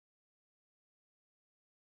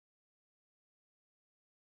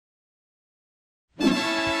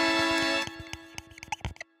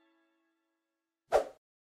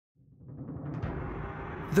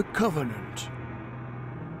The Covenant.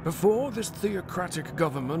 Before this theocratic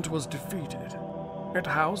government was defeated, it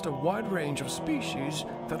housed a wide range of species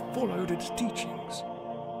that followed its teachings,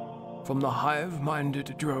 from the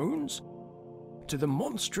hive-minded drones to the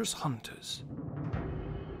monstrous hunters.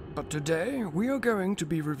 But today we are going to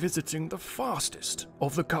be revisiting the fastest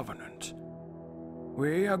of the Covenant.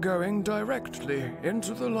 We are going directly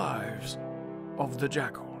into the lives of the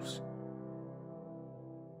Jackals.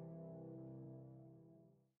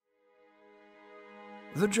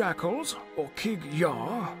 The Jackals, or Kig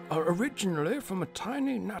Yar, are originally from a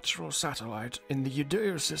tiny natural satellite in the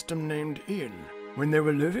Udea system named In. When they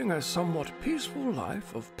were living a somewhat peaceful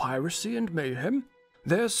life of piracy and mayhem,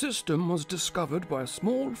 their system was discovered by a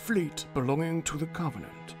small fleet belonging to the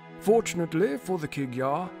Covenant. Fortunately for the Kig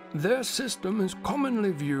Yar, their system is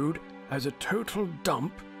commonly viewed as a total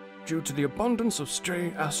dump due to the abundance of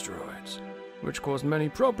stray asteroids, which caused many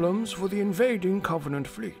problems for the invading Covenant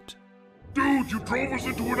fleet. Dude, you drove us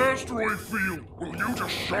into an asteroid field! Will you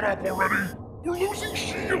just shut up already? We're losing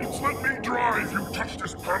shields! Let me drive! You touch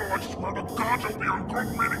this pedal, I swear to God you'll be on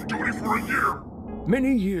group meeting duty for a year!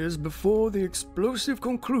 Many years before the explosive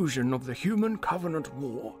conclusion of the Human Covenant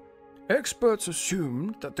War, experts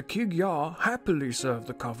assumed that the Kig Yar happily served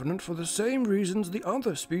the Covenant for the same reasons the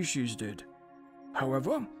other species did.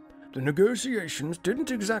 However, the negotiations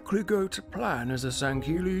didn't exactly go to plan, as the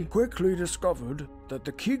Sankili quickly discovered that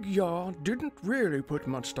the Kig Yar didn't really put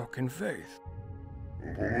much stock in faith.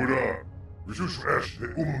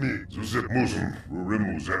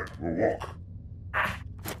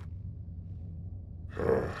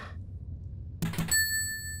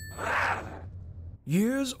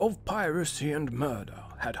 Years of piracy and murder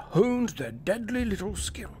had honed their deadly little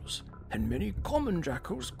skills, and many common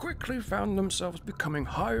jackals quickly found themselves becoming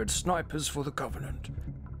hired snipers for the Covenant.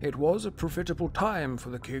 It was a profitable time for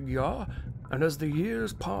the Kig Yar, and as the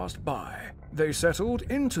years passed by, they settled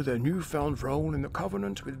into their newfound role in the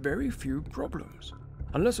Covenant with very few problems.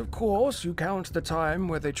 Unless, of course, you count the time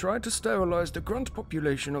where they tried to sterilize the grunt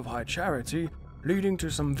population of High Charity, leading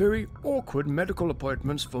to some very awkward medical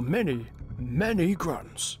appointments for many, many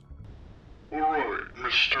grunts. Alright,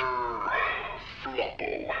 Mr.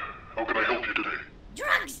 Floppo. How can I help you today?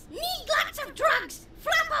 Drugs! Need lots of drugs!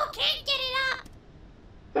 Floppo can't get it up!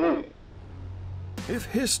 Oh, If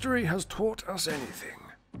history has taught us anything,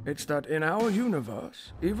 it's that in our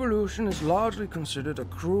universe, evolution is largely considered a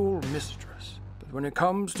cruel mistress. But when it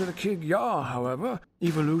comes to the Kig Yar, however,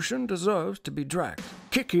 evolution deserves to be dragged,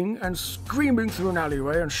 kicking and screaming through an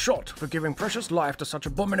alleyway and shot for giving precious life to such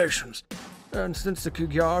abominations. And since the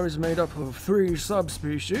Kig Yar is made up of 3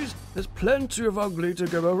 subspecies, there's plenty of ugly to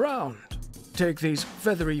go around. Take these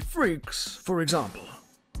feathery freaks, for example.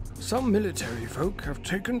 Some military folk have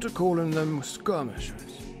taken to calling them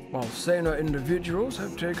skirmishers, while saner individuals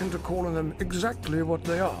have taken to calling them exactly what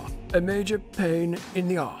they are, a major pain in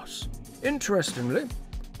the arse. Interestingly,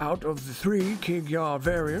 out of the 3 Kig Yar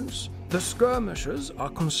variants, the skirmishers are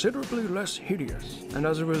considerably less hideous, and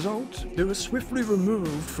as a result, they were swiftly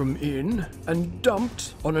removed from In and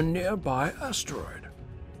dumped on a nearby asteroid.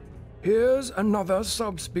 Here's another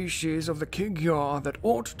subspecies of the Kig Yar that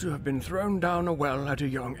ought to have been thrown down a well at a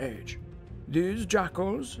young age. These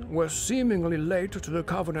jackals were seemingly late to the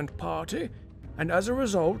Covenant party, and as a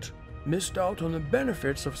result, missed out on the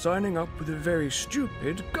benefits of signing up with a very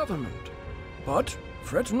stupid government. But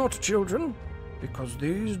fret not, children, because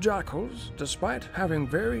these jackals, despite having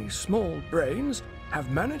very small brains, have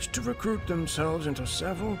managed to recruit themselves into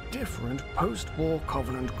several different post-war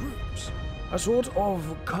Covenant groups. A sort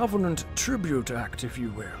of Covenant tribute act, if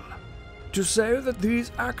you will. To say that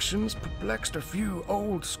these actions perplexed a few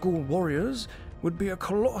old-school warriors would be a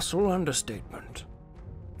colossal understatement.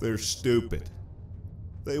 They're stupid.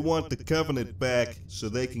 They want the Covenant back so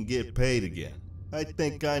they can get paid again. I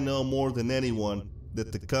think I know more than anyone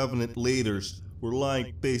that the Covenant leaders were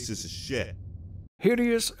lying pieces of shit.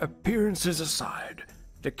 Hideous appearances aside,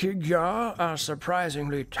 the Kig Yar are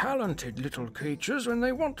surprisingly talented little creatures when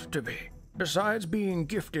they want to be. Besides being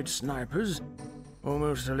gifted snipers,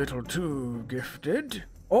 almost a little too gifted,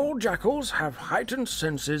 all jackals have heightened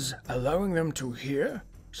senses, allowing them to hear,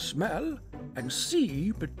 smell, and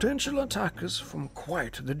see potential attackers from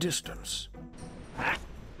quite the distance.